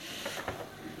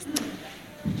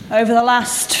Over the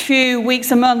last few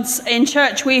weeks and months in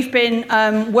church, we've been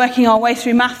working our way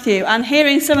through Matthew and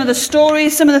hearing some of the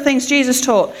stories, some of the things Jesus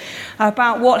taught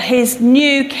about what his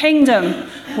new kingdom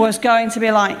was going to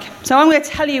be like. So I'm going to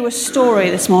tell you a story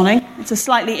this morning. It's a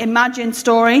slightly imagined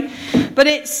story, but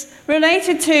it's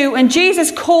related to when Jesus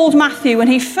called Matthew. When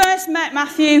he first met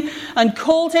Matthew and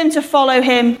called him to follow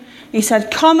him, he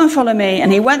said, "Come and follow me."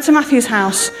 And he went to Matthew's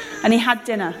house and he had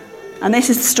dinner. And this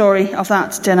is the story of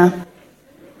that dinner.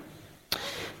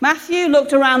 Matthew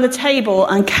looked around the table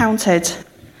and counted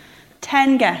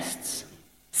 10 guests,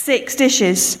 6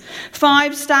 dishes,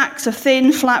 5 stacks of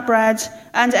thin flatbread,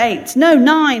 and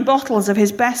 9 bottles of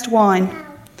his best wine.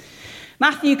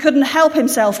 Matthew couldn't help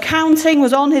himself. Counting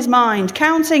was on his mind.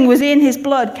 Counting was in his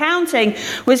blood. Counting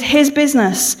was his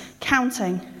business.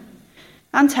 Counting.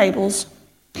 And tables.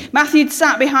 Matthew'd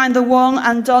sat behind the one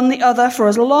and done the other for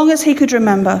as long as he could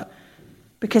remember,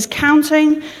 because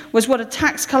counting was what a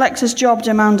tax collector's job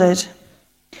demanded.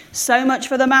 So much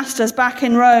for the masters back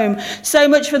in Rome, so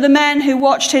much for the men who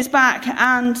watched his back,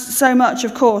 and so much,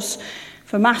 of course,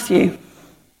 for Matthew.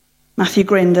 Matthew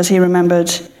grinned as he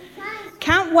remembered.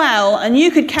 Count well, and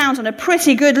you could count on a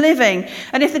pretty good living.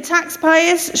 And if the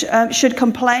taxpayers should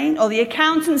complain, or the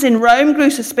accountants in Rome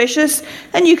grew suspicious,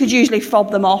 then you could usually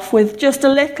fob them off with just a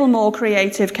little more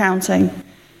creative counting.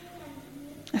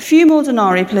 A few more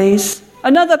denarii, please.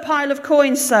 Another pile of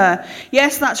coins, sir.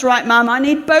 Yes, that's right, ma'am. I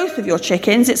need both of your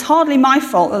chickens. It's hardly my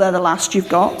fault that they're the last you've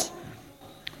got.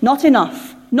 Not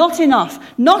enough. Not enough.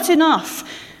 Not enough.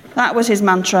 That was his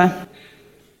mantra.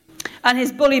 And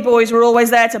his bully boys were always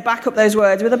there to back up those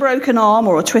words with a broken arm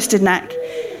or a twisted neck.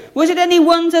 Was it any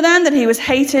wonder then that he was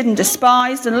hated and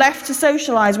despised and left to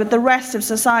socialise with the rest of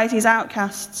society's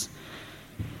outcasts?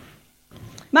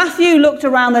 Matthew looked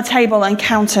around the table and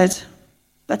counted.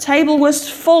 The table was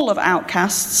full of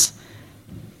outcasts.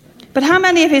 But how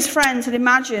many of his friends had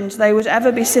imagined they would ever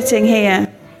be sitting here?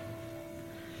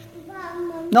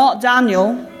 Not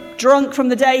Daniel, drunk from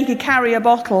the day he could carry a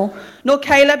bottle, nor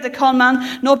Caleb the conman,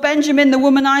 nor Benjamin the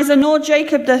womanizer, nor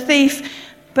Jacob the thief.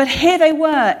 But here they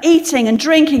were, eating and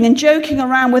drinking and joking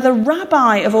around with a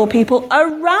rabbi of all people, a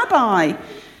rabbi.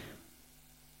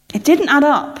 It didn't add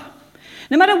up.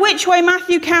 No matter which way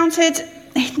Matthew counted,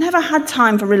 he'd never had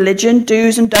time for religion,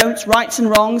 do's and don'ts, rights and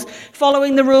wrongs,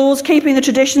 following the rules, keeping the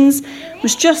traditions. It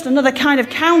was just another kind of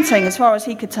counting as far as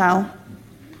he could tell.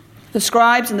 The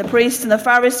scribes and the priests and the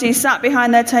Pharisees sat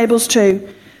behind their tables too.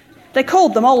 They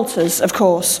called them altars, of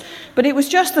course, but it was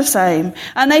just the same.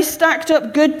 And they stacked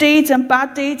up good deeds and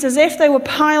bad deeds as if they were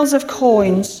piles of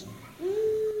coins.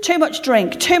 Too much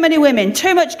drink, too many women,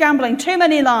 too much gambling, too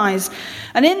many lies.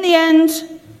 And in the end,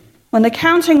 when the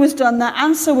counting was done, their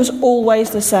answer was always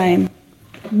the same.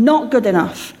 Not good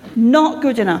enough. Not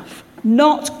good enough.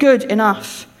 Not good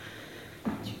enough.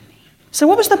 So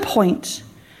what was the point?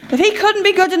 If he couldn't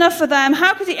be good enough for them,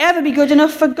 how could he ever be good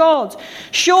enough for God?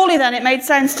 Surely then it made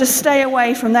sense to stay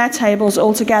away from their tables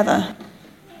altogether.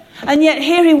 And yet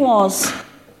here he was,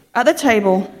 at the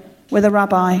table with a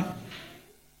rabbi.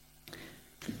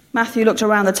 Matthew looked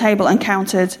around the table and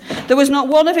counted. There was not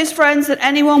one of his friends that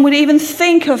anyone would even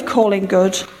think of calling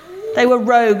good. They were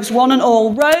rogues, one and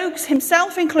all. Rogues,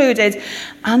 himself included,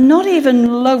 and not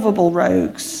even lovable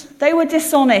rogues. They were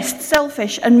dishonest,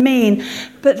 selfish, and mean.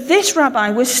 But this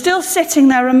rabbi was still sitting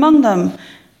there among them.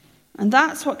 And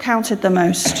that's what counted the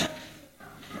most.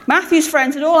 Matthew's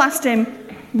friends had all asked him,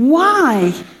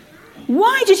 "Why?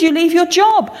 Why did you leave your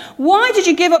job? Why did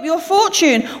you give up your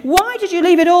fortune? Why did you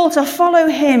leave it all to follow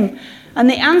him?" And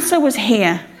the answer was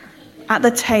here, at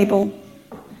the table.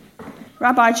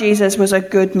 Rabbi Jesus was a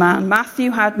good man. Matthew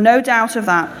had no doubt of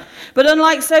that. But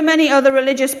unlike so many other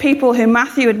religious people whom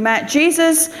Matthew had met,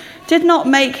 Jesus did not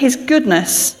make his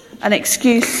goodness an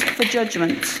excuse for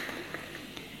judgment.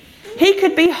 He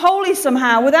could be holy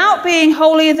somehow without being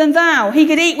holier than thou. He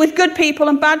could eat with good people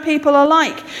and bad people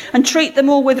alike and treat them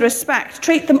all with respect,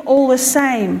 treat them all the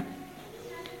same.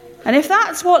 And if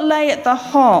that's what lay at the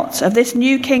heart of this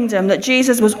new kingdom that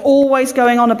Jesus was always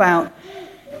going on about,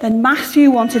 then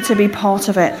Matthew wanted to be part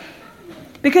of it.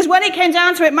 Because when it came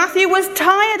down to it, Matthew was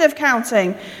tired of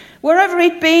counting. Wherever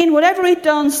he'd been, whatever he'd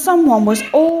done, someone was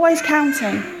always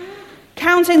counting.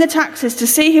 Counting the taxes to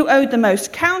see who owed the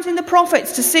most, counting the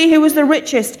profits to see who was the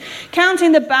richest,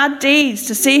 counting the bad deeds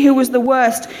to see who was the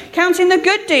worst, counting the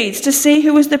good deeds to see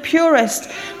who was the purest.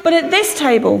 But at this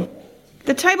table,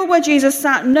 the table where Jesus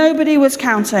sat, nobody was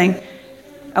counting.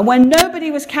 And when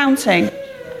nobody was counting,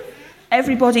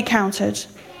 everybody counted.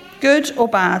 Good or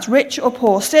bad, rich or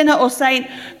poor, sinner or saint,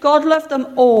 God loved them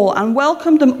all and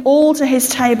welcomed them all to his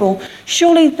table.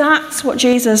 Surely that's what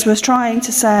Jesus was trying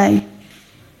to say.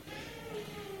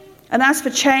 And as for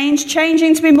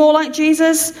changing to be more like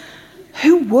Jesus,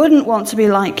 who wouldn't want to be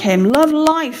like him? Love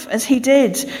life as he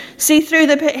did. See through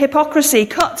the hypocrisy,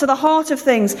 cut to the heart of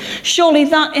things. Surely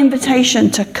that invitation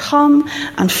to come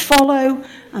and follow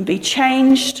and be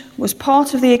changed was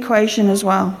part of the equation as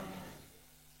well.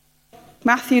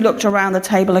 Matthew looked around the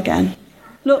table again,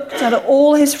 looked at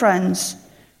all his friends.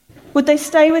 Would they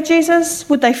stay with Jesus?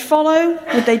 Would they follow?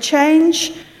 Would they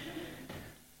change?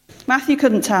 Matthew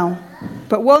couldn't tell.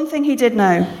 But one thing he did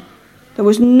know. There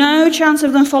was no chance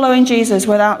of them following Jesus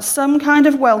without some kind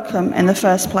of welcome in the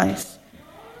first place.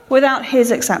 Without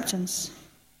his acceptance.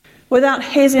 Without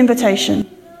his invitation.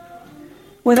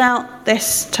 Without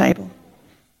this table.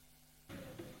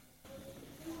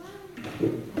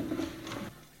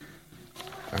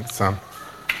 Thanks, Sam.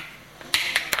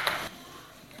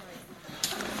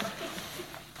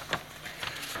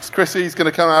 Chrissy's going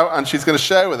to come out and she's going to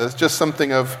share with us just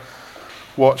something of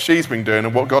what she's been doing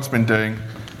and what God's been doing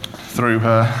through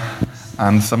her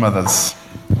and some others.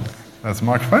 There's the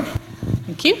microphone.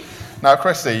 Thank you. Now,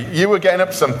 Chrissy, you were getting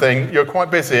up to something. You were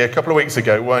quite busy a couple of weeks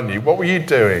ago, weren't you? What were you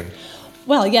doing?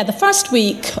 Well, yeah, the first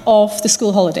week of the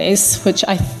school holidays, which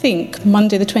I think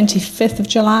Monday the 25th of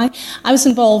July, I was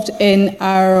involved in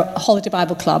our Holiday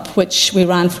Bible Club, which we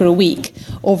ran for a week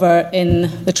over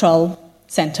in the Trull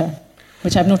Centre,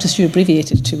 which I've noticed you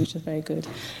abbreviated to, which is very good.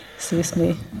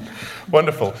 Seriously.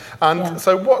 Wonderful. And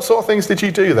so what sort of things did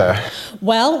you do there?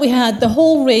 Well, we had the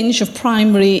whole range of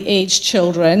primary-aged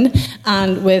children,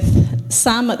 and with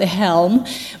Sam at the helm,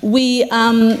 we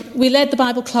led the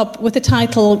Bible Club with the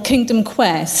title Kingdom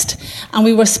Quest, and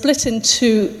we were split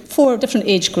into 4 different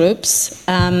age groups,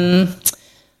 Littlies,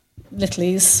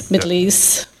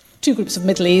 Middlies, 2 groups of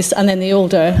Middlies, and then the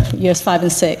older years 5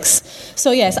 and 6.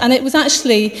 So yes, and it was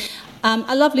actually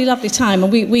a lovely, lovely time,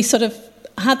 and we sort of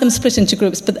had them split into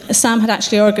groups, but Sam had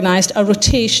actually organised a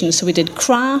rotation. So we did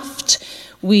craft,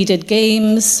 we did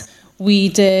games, we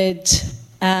did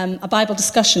a Bible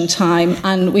discussion time,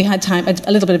 and we had time,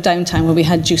 a little bit of downtime where we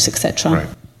had juice, etc. Right.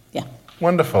 Yeah.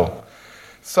 Wonderful.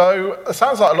 So it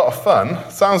sounds like a lot of fun.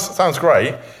 Sounds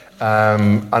great.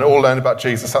 And all learn about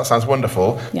Jesus. That sounds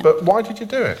wonderful. Yeah. But why did you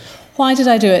do it? Why did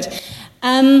I do it?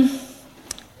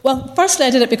 Well, firstly,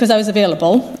 I did it because I was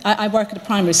available. I work at a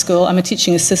primary school. I'm a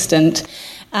teaching assistant.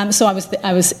 So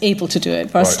I was able to do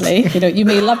it, firstly. Right. You know, you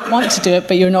may want to do it,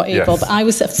 but you're not able. Yes. But I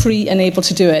was free and able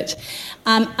to do it.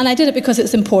 And I did it because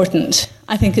it's important.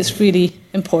 I think it's really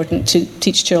important to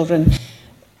teach children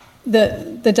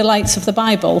the delights of the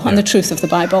Bible and the truth of the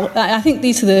Bible. I think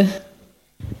these are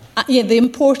the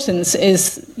importance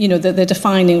is, you know, the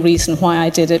defining reason why I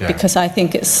did it, because I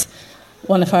think it's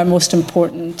one of our most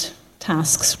important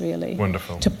tasks, really.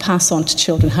 Wonderful. To pass on to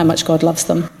children how much God loves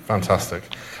them. Fantastic.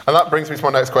 And that brings me to my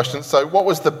next question. So what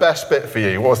was the best bit for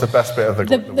you? What was the best bit of the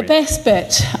week? The best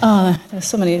bit? There's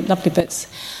so many lovely bits.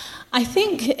 I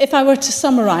think if I were to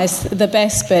summarise the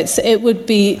best bits, it would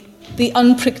be the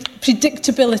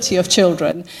unpredictability of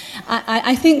children.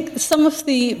 I think some of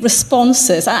the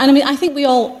responses, and I mean, I think we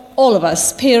all of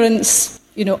us, parents,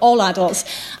 you know, all adults,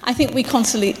 I think we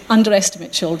constantly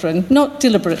underestimate children, not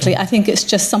deliberately. I think it's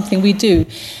just something we do.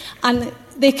 And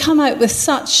they come out with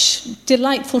such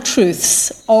delightful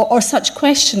truths or such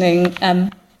questioning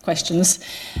questions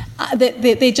that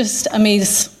they just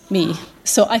amaze me.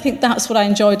 So I think that's what I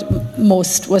enjoyed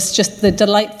most, was just the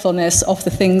delightfulness of the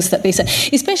things that they said,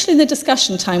 especially in the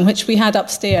discussion time, which we had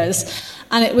upstairs.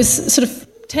 And it was sort of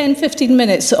 10, 15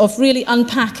 minutes of really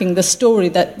unpacking the story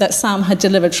that Sam had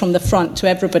delivered from the front to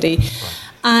everybody. Right.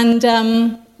 And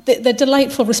the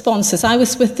delightful responses. I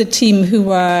was with the team who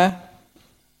were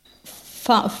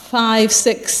 5,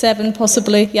 6, 7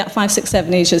 possibly. 5, 6,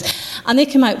 7 ages. And they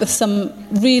came out with some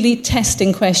really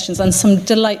testing questions and some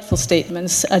delightful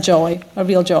statements. A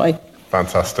real joy.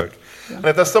 Fantastic. Yeah. And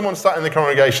if there's someone sat in the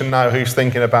congregation now who's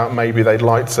thinking about maybe they'd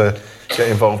like to get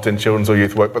involved in children's or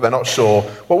youth work, but they're not sure,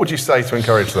 what would you say to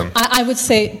encourage them? I would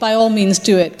say, by all means,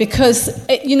 do it. Because,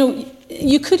 you know,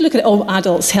 you could look at,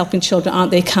 adults helping children,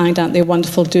 aren't they kind, aren't they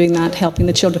wonderful doing that, helping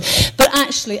the children. But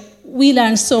actually, we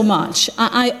learn so much.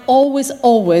 I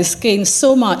always gain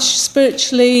so much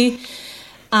spiritually.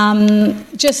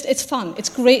 Just, it's fun. It's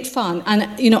great fun.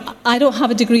 And, you know, I don't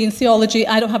have a degree in theology.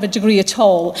 I don't have a degree at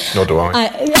all. Nor do I.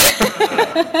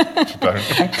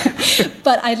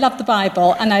 But I love the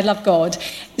Bible and I love God.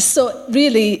 So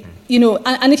really, you know,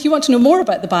 and if you want to know more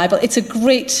about the Bible, it's a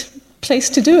great place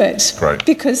to do it. Right.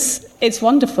 Because it's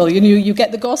wonderful. You know, you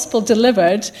get the gospel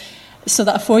delivered so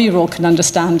that a 4-year-old can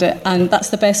understand it. And that's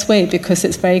the best way because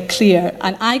it's very clear.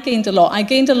 And I gained a lot. I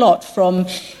gained a lot from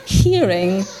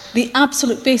hearing the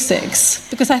absolute basics,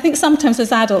 because I think sometimes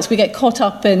as adults we get caught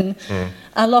up in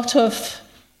a lot of,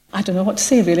 I don't know what to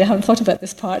say really, I haven't thought about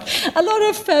this part, a lot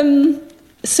of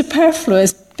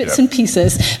superfluous bits and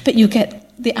pieces, but you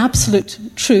get the absolute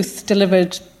truth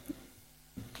delivered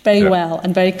very well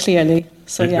and very clearly.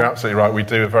 So, You're absolutely right. We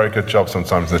do a very good job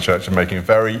sometimes in the church of making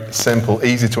very simple,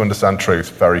 easy to understand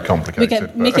truth very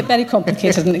complicated. Make it very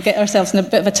complicated and get ourselves in a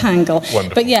bit of a tangle.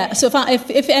 Wonderful. But yeah, so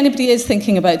if anybody is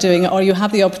thinking about doing it or you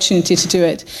have the opportunity to do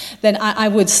it, then I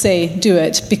would say do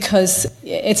it, because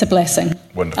it's a blessing.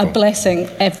 Wonderful. A blessing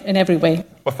in every way.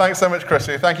 Well, thanks so much,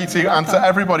 Chrissy. Thank you to you and to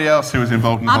everybody else who was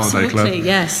involved in the Holiday Club. Absolutely,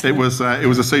 yes. It was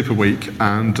a super week,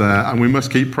 and we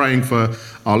must keep praying for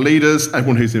our leaders,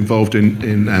 everyone who's involved in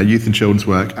youth and children's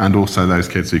work, and also those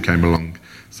kids who came along.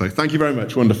 So thank you very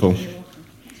much. Wonderful.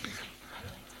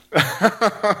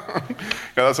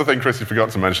 That's the thing Chrissy forgot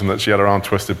to mention, that she had her arm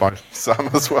twisted by Sam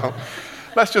as well.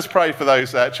 Let's just pray for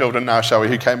those children now, shall we,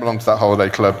 who came along to that Holiday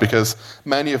Club, because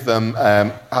many of them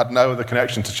had no other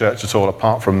connection to church at all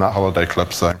apart from that Holiday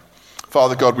Club. So,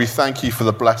 Father God, we thank you for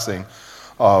the blessing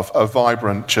of a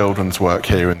vibrant children's work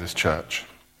here in this church.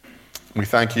 We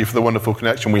thank you for the wonderful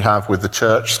connection we have with the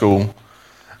church school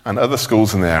and other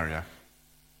schools in the area.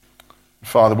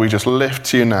 Father, we just lift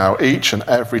to you now each and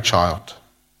every child,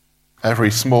 every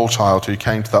small child who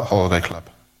came to that Holiday Club.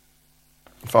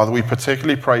 Father, we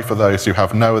particularly pray for those who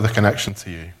have no other connection to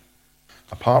you,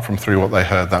 apart from through what they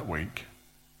heard that week.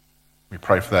 We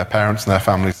pray for their parents and their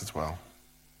families as well.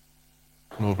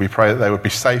 Lord, we pray that they would be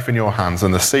safe in your hands,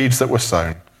 and the seeds that were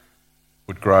sown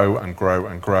would grow and grow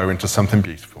and grow into something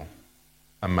beautiful.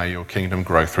 And may your kingdom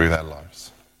grow through their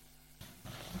lives.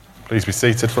 Please be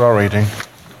seated for our reading.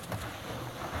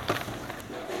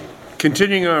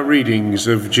 Continuing our readings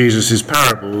of Jesus'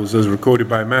 parables as recorded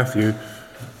by Matthew,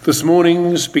 this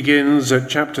morning's begins at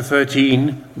chapter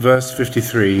 13, verse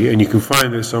 53, and you can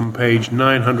find this on page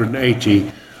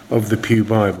 980 of the Pew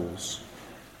Bibles.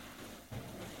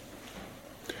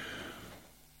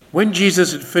 When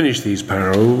Jesus had finished these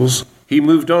parables, he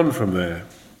moved on from there.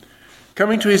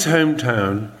 Coming to his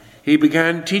hometown, he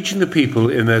began teaching the people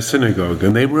in their synagogue,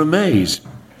 and they were amazed.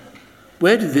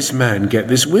 "Where did this man get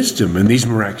this wisdom and these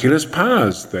miraculous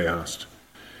powers?" they asked.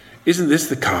 "Isn't this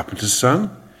the carpenter's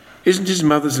son? Isn't his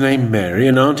mother's name Mary,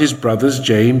 and aren't his brothers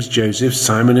James, Joseph,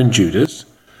 Simon, and Judas?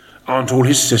 Aren't all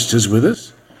his sisters with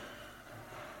us?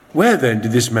 Where then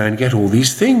did this man get all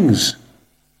these things?"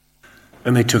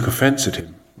 And they took offense at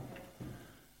him.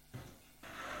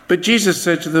 But Jesus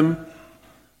said to them,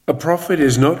 "A prophet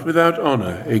is not without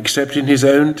honor except in his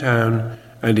own town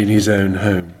and in his own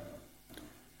home."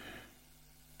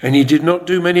 And he did not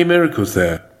do many miracles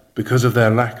there because of their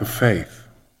lack of faith.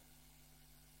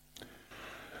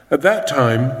 At that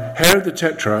time, Herod the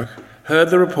Tetrarch heard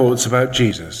the reports about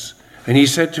Jesus, and he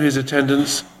said to his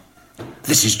attendants,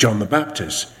 "This is John the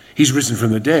Baptist. He's risen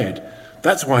from the dead.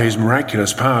 That's why his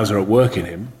miraculous powers are at work in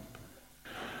him."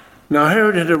 Now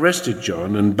Herod had arrested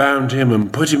John and bound him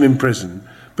and put him in prison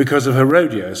because of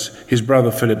Herodias, his brother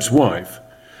Philip's wife,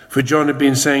 for John had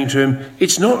been saying to him,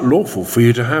 "It's not lawful for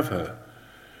you to have her."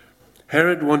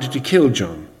 Herod wanted to kill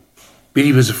John, but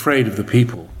he was afraid of the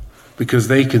people, because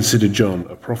they considered John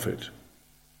a prophet.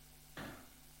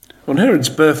 On Herod's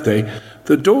birthday,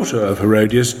 the daughter of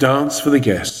Herodias danced for the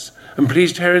guests and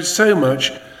pleased Herod so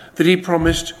much that he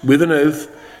promised, with an oath,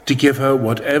 to give her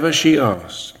whatever she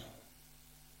asked.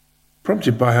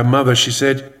 Prompted by her mother, she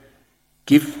said,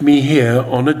 "Give me here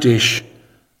on a dish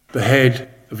the head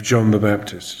of John the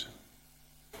Baptist."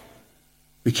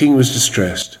 The king was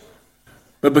distressed,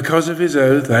 but because of his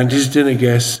oath and his dinner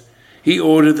guests, he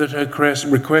ordered that her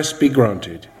request be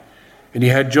granted, and he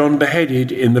had John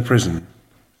beheaded in the prison.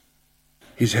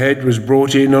 His head was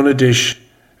brought in on a dish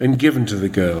and given to the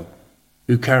girl,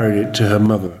 who carried it to her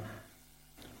mother.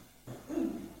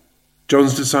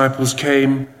 John's disciples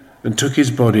came and took his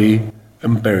body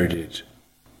and buried it.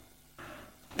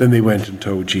 Then they went and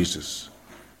told Jesus.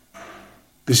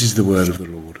 This is the word of the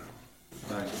Lord.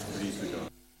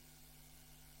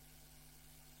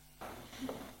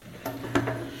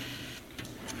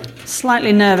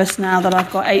 Slightly nervous now that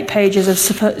I've got 8 pages of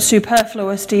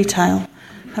superfluous detail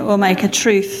that will make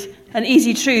an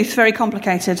easy truth, very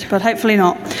complicated, but hopefully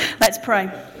not. Let's pray.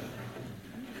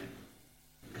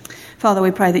 Father,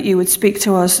 we pray that you would speak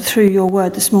to us through your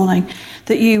word this morning,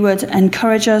 that you would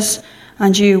encourage us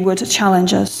and you would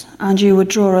challenge us and you would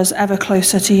draw us ever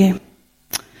closer to you.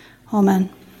 Amen.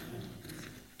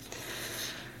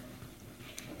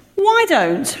 Why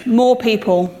don't more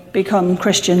people become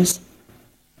Christians?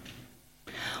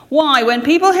 Why, when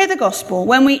people hear the gospel,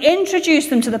 when we introduce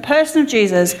them to the person of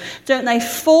Jesus, don't they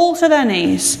fall to their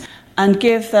knees and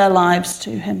give their lives to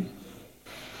him.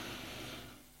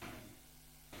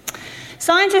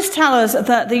 Scientists tell us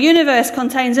that the universe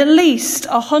contains at least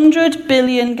 100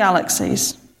 billion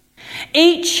galaxies,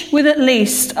 each with at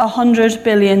least 100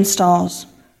 billion stars.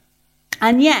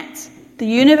 And yet, the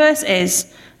universe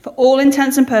is, for all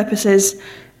intents and purposes,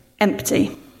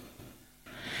 empty.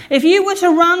 If you were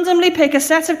to randomly pick a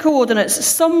set of coordinates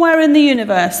somewhere in the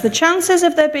universe, the chances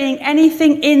of there being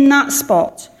anything in that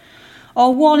spot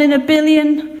are 1 in a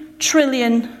billion,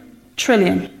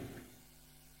 trillion.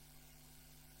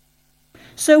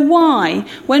 So why,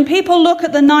 when people look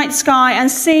at the night sky and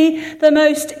see the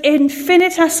most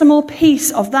infinitesimal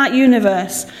piece of that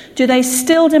universe, do they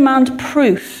still demand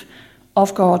proof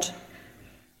of God?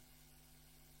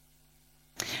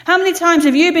 How many times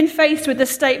have you been faced with the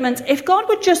statement, if God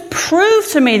would just prove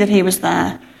to me that he was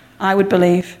there, I would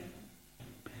believe?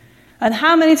 And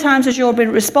how many times has your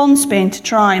response been to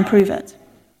try and prove it?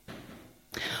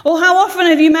 Or how often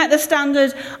have you met the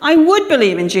standard, I would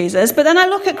believe in Jesus, but then I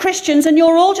look at Christians and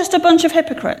you're all just a bunch of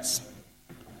hypocrites?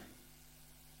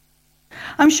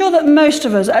 I'm sure that most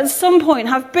of us at some point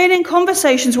have been in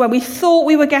conversations where we thought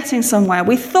we were getting somewhere.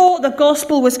 We thought the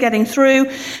gospel was getting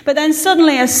through, but then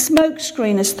suddenly a smoke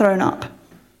screen is thrown up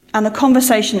and the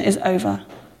conversation is over,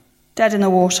 dead in the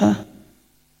water.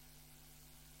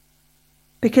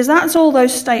 Because that's all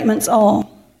those statements are.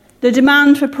 The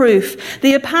demand for proof,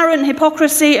 the apparent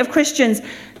hypocrisy of Christians,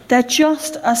 they're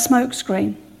just a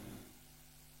smokescreen.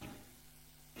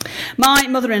 My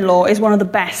mother-in-law is one of the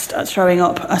best at throwing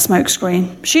up a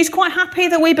smokescreen. She's quite happy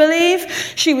that we believe.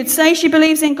 She would say she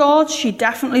believes in God. She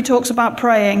definitely talks about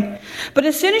praying. But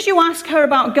as soon as you ask her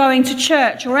about going to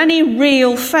church or any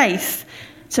real faith,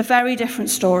 it's a very different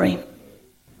story.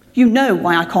 You know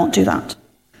why I can't do that,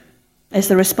 is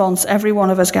the response every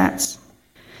one of us gets.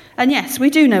 And yes, we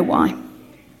do know why.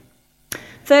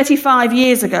 35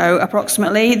 years ago,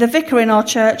 approximately, the vicar in our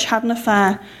church had an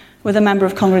affair with a member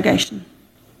of congregation.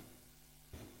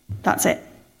 That's it.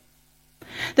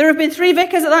 There have been 3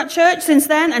 vicars at that church since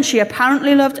then, and she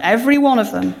apparently loved every one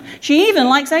of them. She even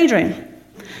likes Adrian.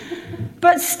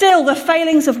 But still, the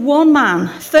failings of one man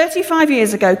 35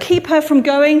 years ago keep her from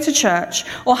going to church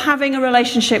or having a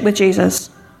relationship with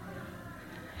Jesus.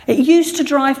 It used to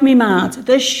drive me mad.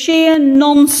 The sheer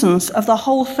nonsense of the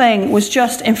whole thing was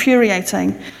just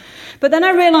infuriating. But then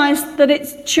I realised that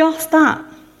it's just that.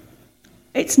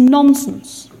 It's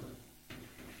nonsense.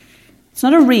 It's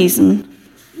not a reason.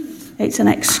 It's an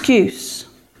excuse.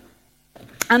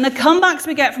 And the comebacks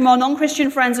we get from our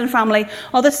non-Christian friends and family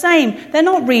are the same. They're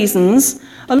not reasons.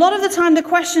 A lot of the time the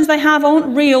questions they have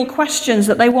aren't real questions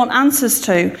that they want answers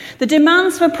to. The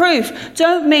demands for proof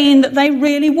don't mean that they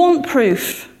really want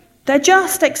proof. They're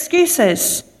just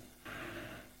excuses.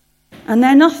 And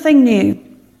they're nothing new.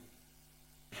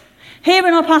 Here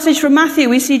in our passage from Matthew,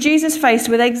 we see Jesus faced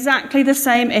with exactly the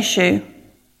same issue.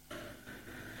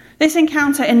 This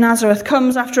encounter in Nazareth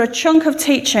comes after a chunk of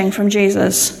teaching from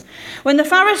Jesus. When the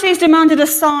Pharisees demanded a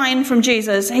sign from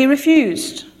Jesus, he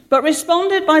refused, but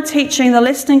responded by teaching the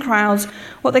listening crowds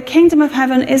what the kingdom of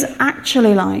heaven is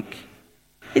actually like.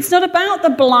 It's not about the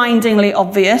blindingly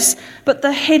obvious, but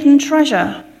the hidden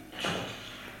treasure.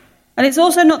 And it's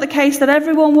also not the case that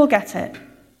everyone will get it,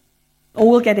 or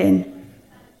will get in.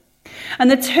 And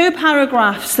the 2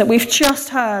 paragraphs that we've just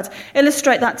heard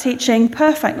illustrate that teaching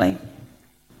perfectly.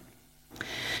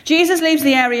 Jesus leaves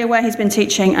the area where he's been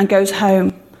teaching and goes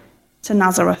home to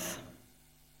Nazareth.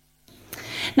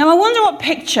 Now, I wonder what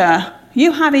picture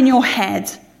you have in your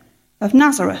head of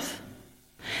Nazareth.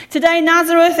 Today,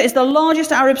 Nazareth is the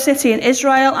largest Arab city in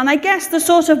Israel, and I guess the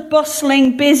sort of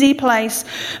bustling, busy place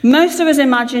most of us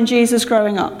imagine Jesus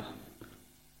growing up.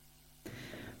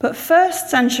 But 1st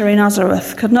century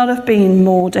Nazareth could not have been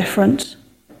more different.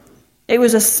 It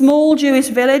was a small Jewish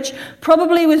village,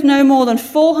 probably with no more than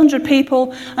 400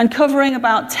 people and covering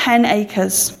about 10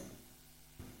 acres.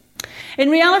 In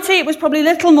reality, it was probably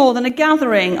little more than a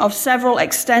gathering of several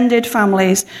extended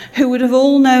families who would have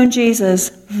all known Jesus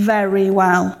very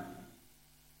well.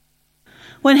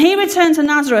 When he returned to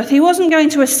Nazareth, he wasn't going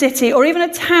to a city or even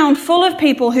a town full of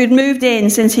people who'd moved in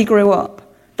since he grew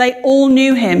up. They all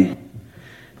knew him,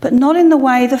 but not in the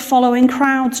way the following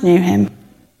crowds knew him.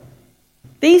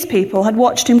 These people had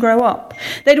watched him grow up.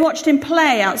 They'd watched him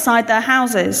play outside their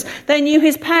houses. They knew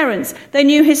his parents. They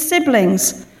knew his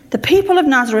siblings. The people of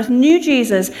Nazareth knew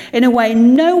Jesus in a way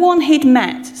no one he'd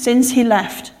met since he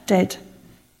left did.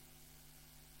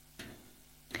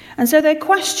 And so their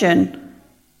question,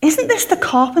 isn't this the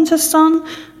carpenter's son?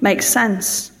 Makes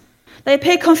sense. They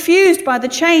appear confused by the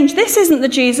change. This isn't the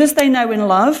Jesus they know and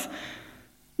love.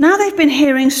 Now they've been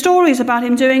hearing stories about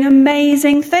him doing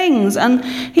amazing things, and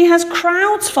he has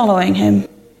crowds following him.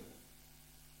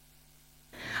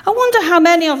 I wonder how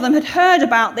many of them had heard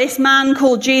about this man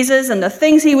called Jesus and the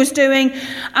things he was doing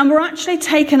and were actually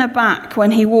taken aback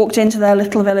when he walked into their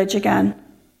little village again.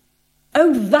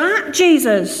 Oh, that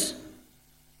Jesus!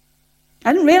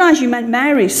 I didn't realise you meant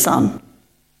Mary's son.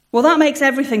 Well, that makes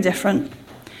everything different.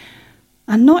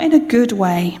 And not in a good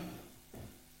way.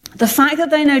 The fact that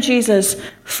they know Jesus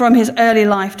from his early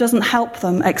life doesn't help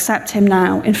them accept him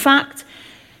now. In fact,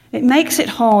 it makes it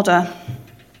harder.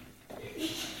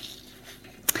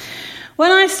 When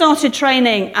I started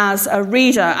training as a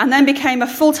reader and then became a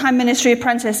full-time ministry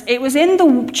apprentice, it was in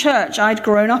the church I'd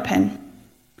grown up in.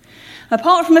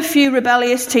 Apart from a few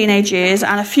rebellious teenage years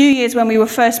and a few years when we were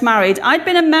first married, I'd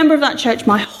been a member of that church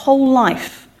my whole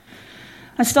life.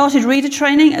 I started reader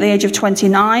training at the age of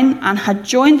 29 and had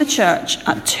joined the church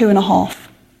at 2.5.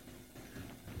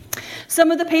 Some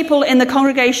of the people in the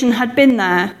congregation had been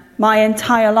there my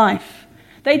entire life.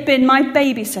 They'd been my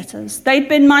babysitters. They'd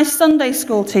been my Sunday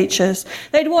school teachers.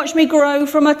 They'd watched me grow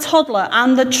from a toddler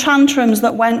and the tantrums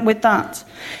that went with that.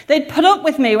 They'd put up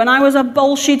with me when I was a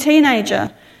bolshy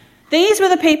teenager. These were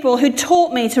the people who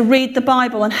taught me to read the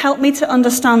Bible and helped me to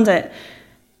understand it.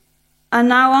 And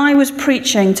now I was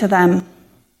preaching to them.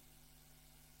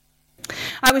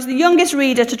 I was the youngest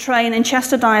reader to train in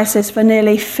Chester Diocese for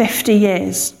nearly 50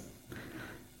 years.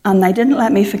 And they didn't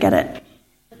let me forget it.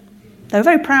 They were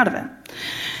very proud of it.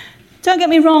 Don't get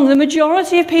me wrong, the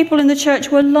majority of people in the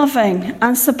church were loving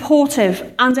and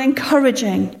supportive and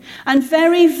encouraging, and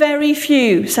very, very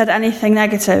few said anything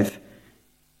negative.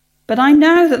 But I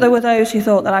know that there were those who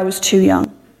thought that I was too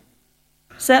young.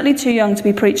 Certainly too young to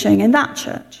be preaching in that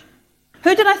church.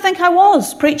 Who did I think I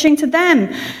was, preaching to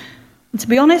them? And to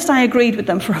be honest, I agreed with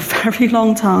them for a very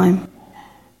long time.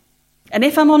 And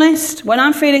if I'm honest, when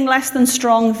I'm feeling less than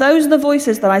strong, those are the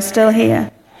voices that I still hear.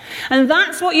 And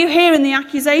that's what you hear in the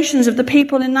accusations of the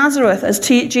people in Nazareth as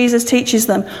Jesus teaches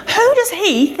them. Who does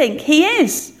he think he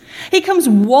is? He comes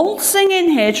waltzing in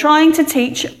here trying to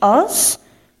teach us.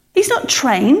 He's not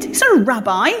trained. He's not a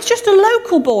rabbi. He's just a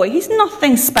local boy. He's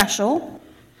nothing special.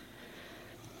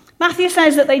 Matthew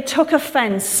says that they took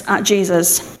offence at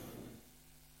Jesus.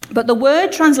 But the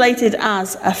word translated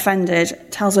as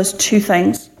offended tells us two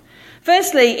things.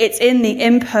 Firstly, it's in the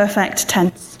imperfect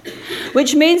tense,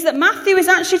 which means that Matthew is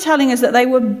actually telling us that they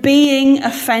were being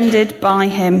offended by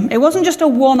him. It wasn't just a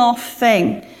one-off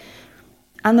thing.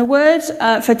 And the word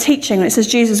for teaching, when it says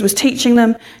Jesus was teaching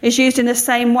them, is used in the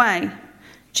same way.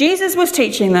 Jesus was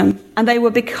teaching them, and they were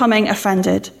becoming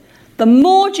offended. The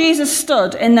more Jesus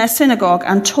stood in their synagogue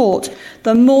and taught,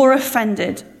 the more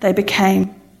offended they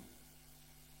became.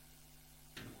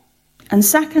 And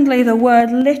secondly, the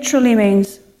word literally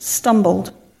means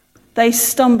stumbled. They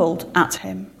stumbled at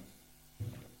him.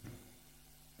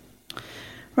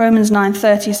 Romans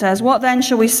 9:30 says, "What then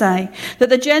shall we say? That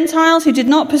the Gentiles who did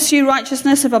not pursue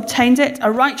righteousness have obtained it, a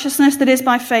righteousness that is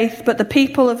by faith, but the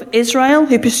people of Israel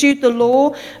who pursued the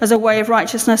law as a way of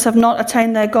righteousness have not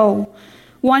attained their goal.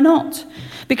 Why not?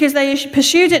 Because they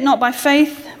pursued it not by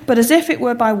faith, but as if it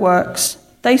were by works.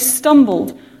 They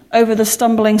stumbled over the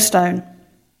stumbling stone.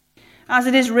 As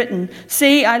it is written,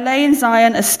 'See, I lay in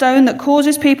Zion a stone that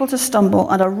causes people to stumble,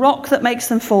 and a rock that makes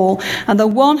them fall, and the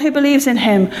one who believes in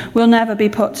him will never be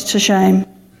put to shame.'"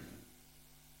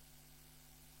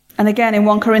 And again in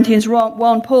 1 Corinthians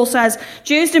 1, Paul says,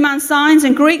 "Jews demand signs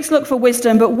and Greeks look for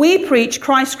wisdom, but we preach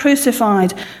Christ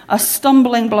crucified, a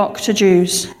stumbling block to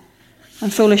Jews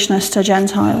and foolishness to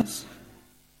Gentiles."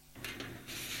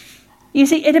 You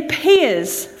see, it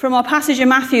appears from our passage in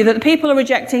Matthew that the people are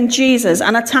rejecting Jesus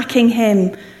and attacking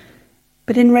him.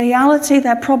 But in reality,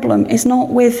 their problem is not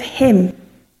with him.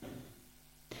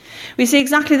 We see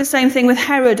exactly the same thing with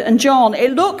Herod and John.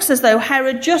 It looks as though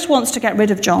Herod just wants to get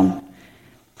rid of John.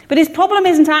 But his problem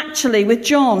isn't actually with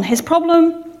John. His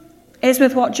problem is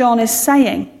with what John is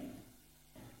saying.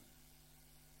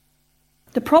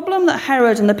 The problem that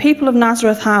Herod and the people of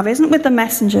Nazareth have isn't with the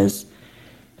messengers.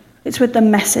 It's with the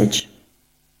message.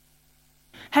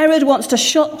 Herod wants to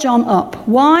shut John up.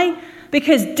 Why?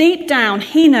 Because deep down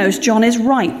he knows John is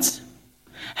right.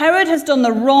 Herod has done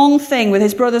the wrong thing with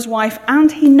his brother's wife,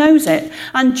 and he knows it.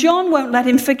 And John won't let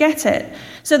him forget it.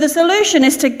 So the solution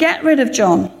is to get rid of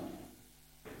John.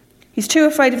 He's too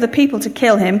afraid of the people to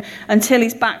kill him until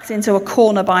he's backed into a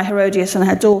corner by Herodias and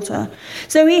her daughter.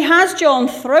 So he has John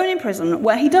thrown in prison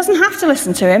where he doesn't have to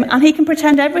listen to him, and he can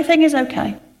pretend everything is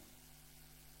okay.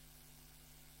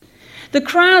 The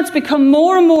crowds become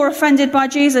more and more offended by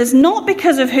Jesus, not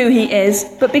because of who he is,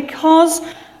 but because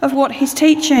of what he's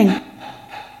teaching.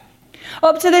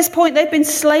 Up to this point, they've been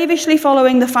slavishly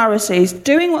following the Pharisees,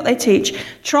 doing what they teach,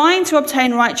 trying to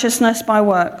obtain righteousness by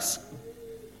works,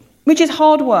 which is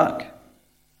hard work.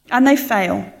 And they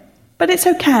fail. But it's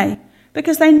okay,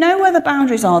 because they know where the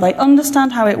boundaries are. They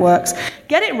understand how it works.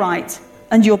 Get it right,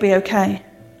 and you'll be okay.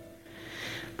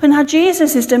 But now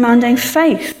Jesus is demanding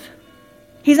faith.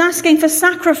 He's asking for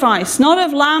sacrifice, not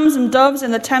of lambs and doves in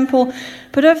the temple,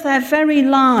 but of their very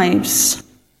lives.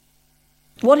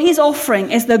 What he's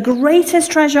offering is the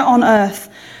greatest treasure on earth,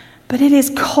 but it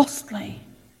is costly.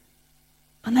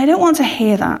 And they don't want to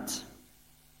hear that.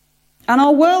 And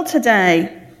our world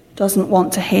today doesn't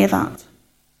want to hear that.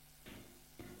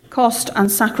 Cost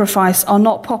and sacrifice are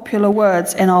not popular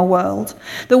words in our world.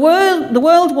 The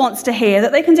world wants to hear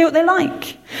that they can do what they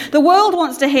like. The world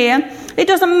wants to hear it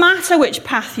doesn't matter which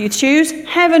path you choose,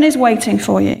 heaven is waiting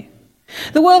for you.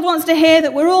 The world wants to hear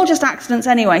that we're all just accidents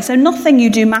anyway, so nothing you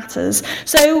do matters.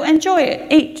 So enjoy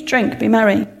it, eat, drink, be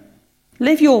merry.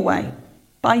 Live your way,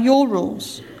 by your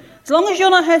rules. As long as you're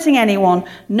not hurting anyone,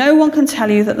 no one can tell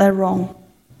you that they're wrong.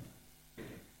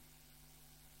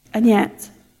 And yet,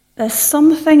 there's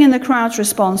something in the crowd's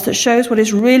response that shows what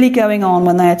is really going on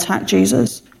when they attack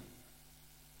Jesus.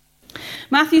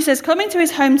 Matthew says, coming to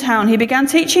his hometown, he began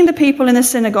teaching the people in the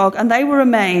synagogue, and they were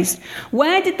amazed.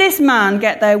 Where did this man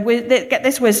get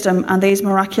this wisdom and these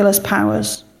miraculous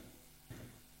powers?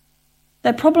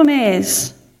 Their problem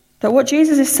is that what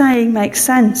Jesus is saying makes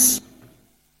sense.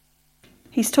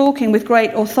 He's talking with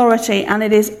great authority, and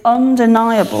it is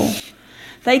undeniable.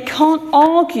 They can't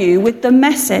argue with the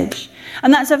message.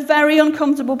 And that's a very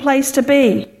uncomfortable place to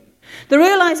be. The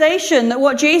realization that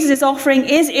what Jesus is offering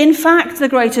is in fact the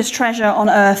greatest treasure on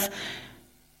earth,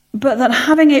 but that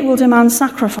having it will demand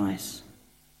sacrifice.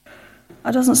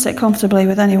 That doesn't sit comfortably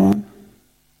with anyone.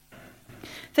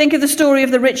 Think of the story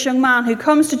of the rich young man who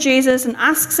comes to Jesus and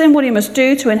asks him what he must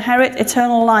do to inherit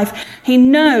eternal life. He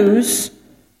knows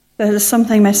there's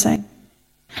something missing.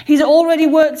 He's already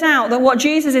worked out that what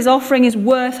Jesus is offering is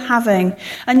worth having,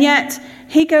 and yet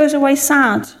he goes away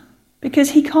sad because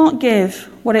he can't give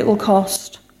what it will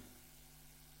cost.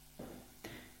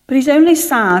 But he's only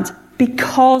sad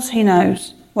because he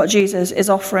knows what Jesus is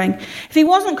offering. If he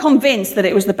wasn't convinced that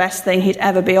it was the best thing he'd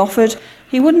ever be offered,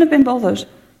 he wouldn't have been bothered.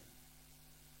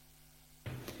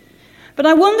 But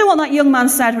I wonder what that young man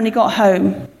said when he got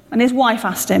home and his wife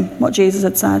asked him what Jesus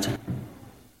had said.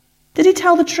 Did he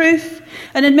tell the truth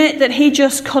and admit that he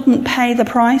just couldn't pay the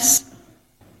price?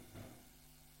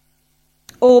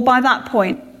 Or by that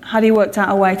point, had he worked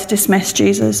out a way to dismiss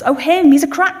Jesus? Oh, him, he's a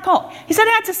crackpot. He said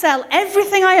I had to sell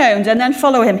everything I owned and then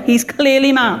follow him. He's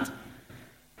clearly mad.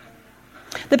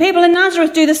 The people in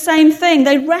Nazareth do the same thing.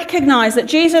 They recognize that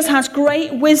Jesus has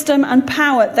great wisdom and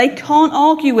power. They can't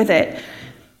argue with it.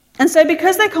 And so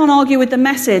because they can't argue with the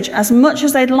message as much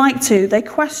as they'd like to, they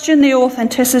question the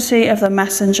authenticity of the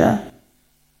messenger.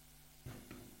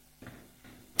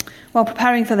 While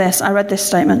preparing for this, I read this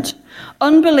statement.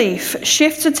 Unbelief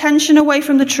shifts attention away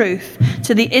from the truth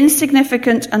to the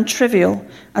insignificant and trivial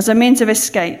as a means of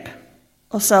escape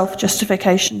or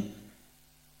self-justification.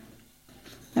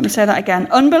 Let me say that again.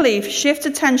 Unbelief shifts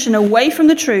attention away from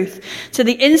the truth to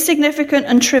the insignificant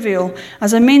and trivial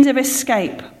as a means of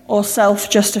escape or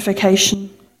self-justification.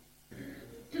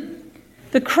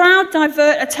 The crowd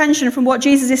divert attention from what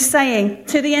Jesus is saying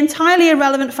to the entirely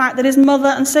irrelevant fact that his mother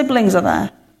and siblings are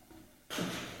there.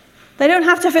 They don't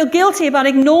have to feel guilty about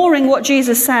ignoring what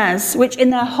Jesus says, which in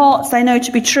their hearts they know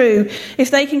to be true, if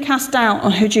they can cast doubt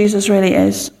on who Jesus really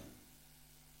is.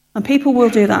 And people will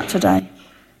do that today.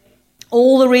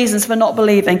 All the reasons for not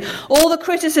believing, all the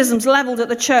criticisms levelled at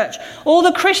the church, all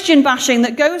the Christian bashing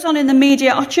that goes on in the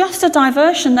media are just a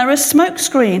diversion. They're a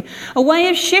smokescreen, a way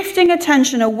of shifting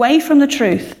attention away from the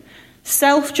truth,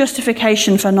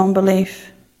 self-justification for non-belief.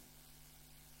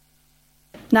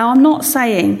 Now, I'm not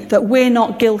saying that we're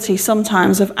not guilty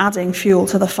sometimes of adding fuel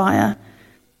to the fire,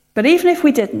 but even if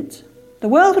we didn't, the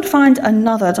world would find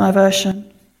another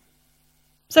diversion.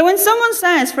 So when someone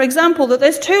says, for example, that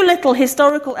there's too little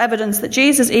historical evidence that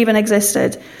Jesus even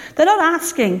existed, they're not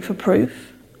asking for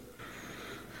proof.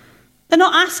 They're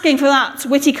not asking for that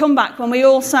witty comeback when we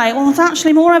all say, well, there's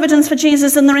actually more evidence for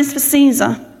Jesus than there is for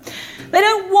Caesar. They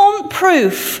don't want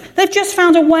proof. They've just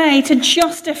found a way to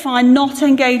justify not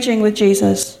engaging with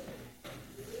Jesus.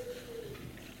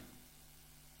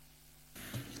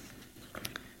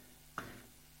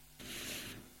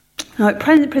 Now, it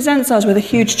presents us with a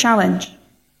huge challenge.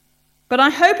 But I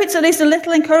hope it's at least a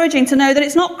little encouraging to know that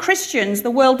it's not Christians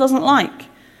the world doesn't like.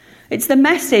 It's the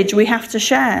message we have to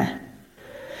share.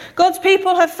 God's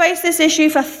people have faced this issue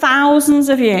for thousands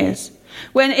of years.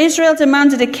 When Israel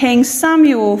demanded a king,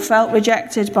 Samuel felt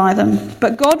rejected by them.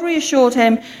 But God reassured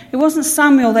him it wasn't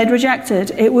Samuel they'd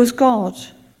rejected, it was God.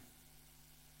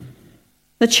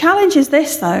 The challenge is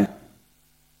this, though.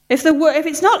 If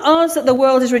it's not us that the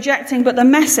world is rejecting, but the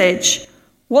message,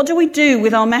 what do we do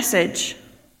with our message?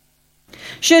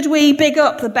 Should we big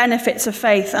up the benefits of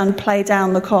faith and play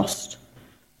down the cost?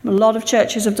 A lot of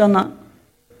churches have done that.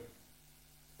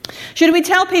 Should we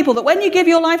tell people that when you give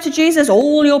your life to Jesus,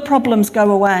 all your problems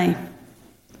go away?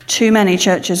 Too many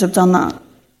churches have done that.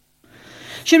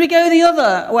 Should we go the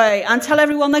other way and tell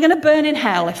everyone they're going to burn in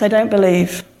hell if they don't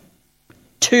believe?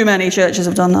 Too many churches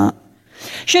have done that.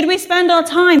 Should we spend our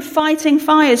time fighting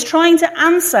fires, trying to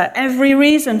answer every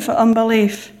reason for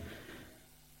unbelief?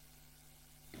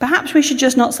 Perhaps we should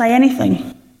just not say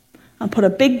anything and put a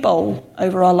big bowl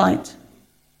over our light.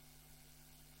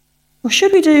 Or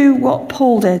should we do what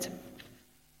Paul did?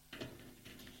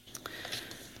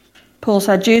 Paul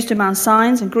said, Jews demand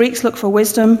signs and Greeks look for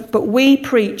wisdom, but we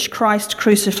preach Christ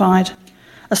crucified,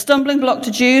 a stumbling block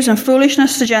to Jews and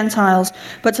foolishness to Gentiles.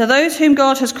 But to those whom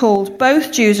God has called,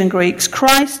 both Jews and Greeks,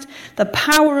 Christ, the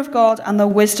power of God and the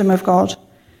wisdom of God.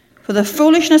 For the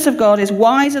foolishness of God is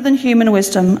wiser than human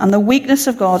wisdom, and the weakness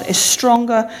of God is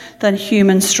stronger than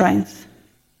human strength.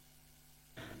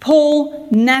 Paul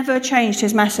never changed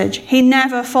his message. He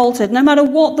never faltered, no matter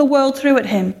what the world threw at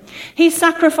him. He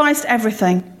sacrificed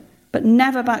everything, but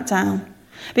never backed down,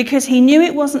 because he knew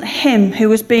it wasn't him who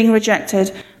was being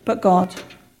rejected, but God.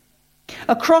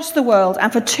 Across the world,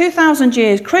 and for 2,000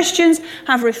 years, Christians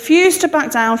have refused to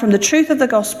back down from the truth of the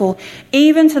gospel,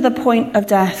 even to the point of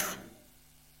death.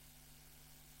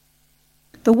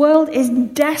 The world is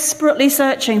desperately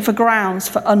searching for grounds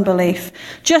for unbelief,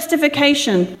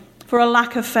 justification for a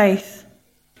lack of faith.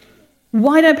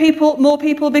 Why don't more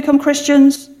people become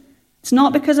Christians? It's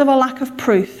not because of a lack of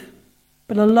proof,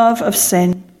 but a love of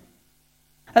sin.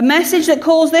 A message that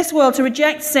calls this world to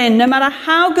reject sin, no matter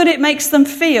how good it makes them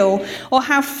feel or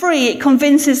how free it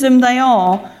convinces them they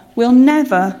are, will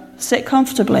never sit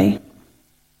comfortably.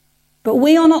 But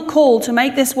we are not called to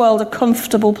make this world a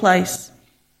comfortable place.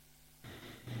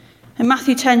 In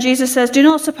Matthew 10, Jesus says, "Do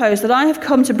not suppose that I have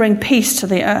come to bring peace to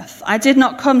the earth. I did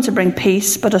not come to bring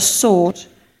peace, but a sword.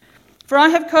 For I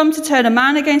have come to turn a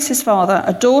man against his father,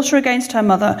 a daughter against her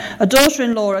mother, a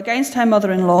daughter-in-law against her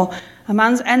mother-in-law. A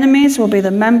man's enemies will be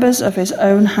the members of his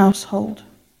own household."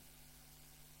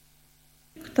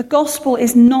 The gospel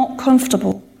is not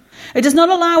comfortable. It does not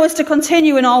allow us to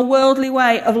continue in our worldly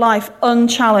way of life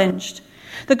unchallenged.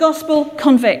 The gospel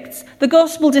convicts, the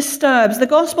gospel disturbs, the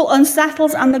gospel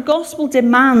unsettles, and the gospel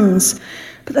demands.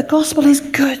 But the gospel is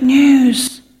good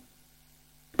news.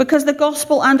 Because the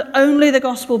gospel and only the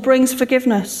gospel brings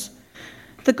forgiveness.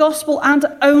 The gospel and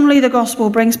only the gospel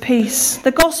brings peace.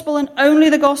 The gospel and only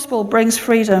the gospel brings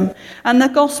freedom. And the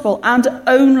gospel and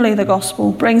only the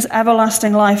gospel brings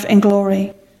everlasting life in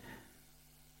glory.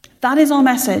 That is our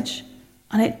message,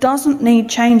 and it doesn't need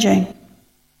changing.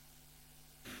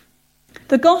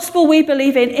 The gospel we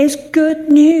believe in is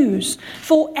good news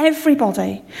for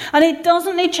everybody, and it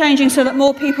doesn't need changing so that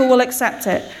more people will accept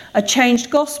it. A changed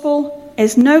gospel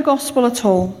is no gospel at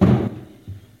all.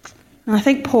 And I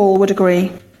think Paul would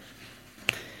agree.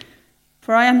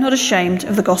 For I am not ashamed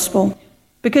of the gospel,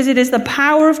 because it is the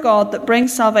power of God that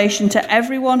brings salvation to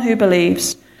everyone who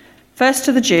believes, first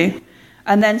to the Jew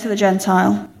and then to the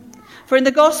Gentile. For in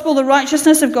the gospel the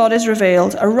righteousness of God is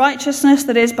revealed, a righteousness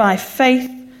that is by faith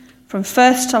from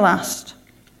first to last,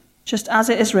 just as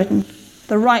it is written,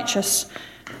 the righteous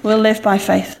will live by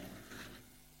faith.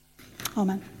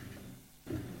 Amen.